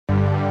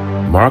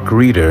Marke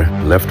Reeder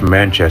left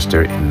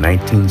Manchester in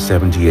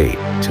 1978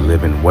 to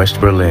live in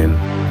West Berlin,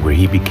 where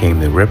he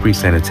became the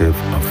representative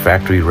of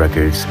Factory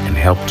Records and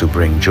helped to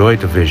bring Joy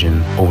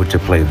Division over to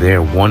play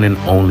their one and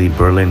only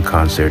Berlin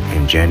concert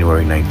in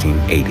January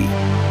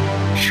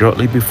 1980.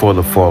 Shortly before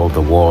the fall of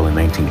the wall in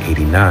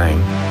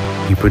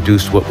 1989, he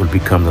produced what would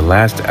become the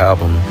last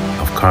album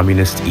of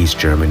Communist East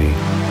Germany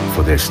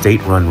for their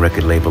state-run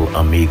record label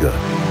AMIGA.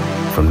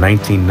 From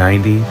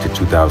 1990 to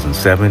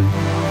 2007,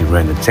 he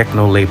ran the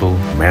techno label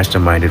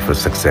Masterminded For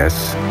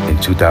Success.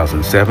 In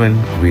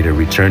 2007, Reeder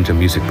returned to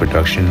music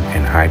production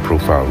and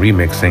high-profile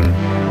remixing.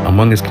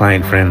 Among his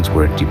client friends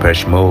were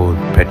Depeche Mode,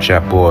 Pet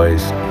Shop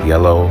Boys,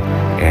 Yello,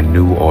 and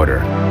New Order.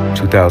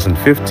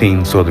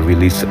 2015 saw the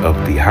release of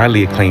the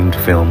highly acclaimed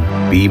film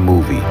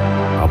B-Movie,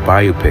 a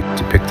biopic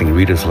depicting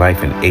Reeder's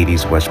life in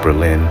 80s West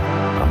Berlin,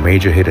 a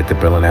major hit at the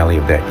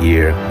Berlinale of that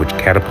year, which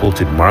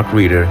catapulted Marke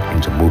Reeder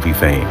into movie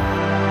fame.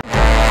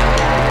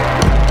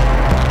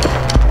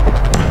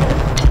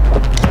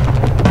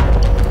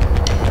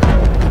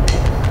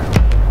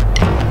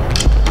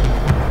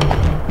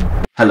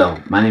 Hello,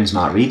 my name is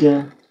Marke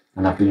Reeder,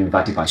 and I've been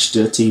invited by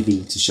STRRR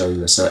TV to show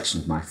you a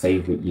selection of my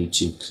favourite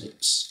YouTube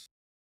clips.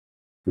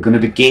 We're going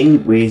to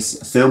begin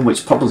with a film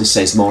which probably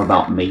says more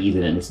about me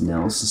than anything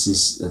else. This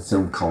is a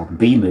film called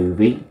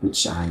B-Movie,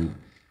 which I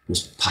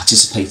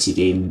participated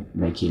in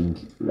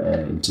making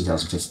in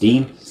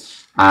 2015,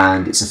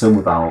 and it's a film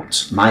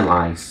about my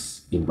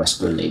life in West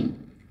Berlin.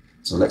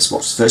 So let's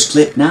watch the first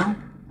clip now,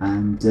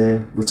 and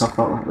we'll talk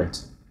about that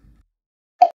later.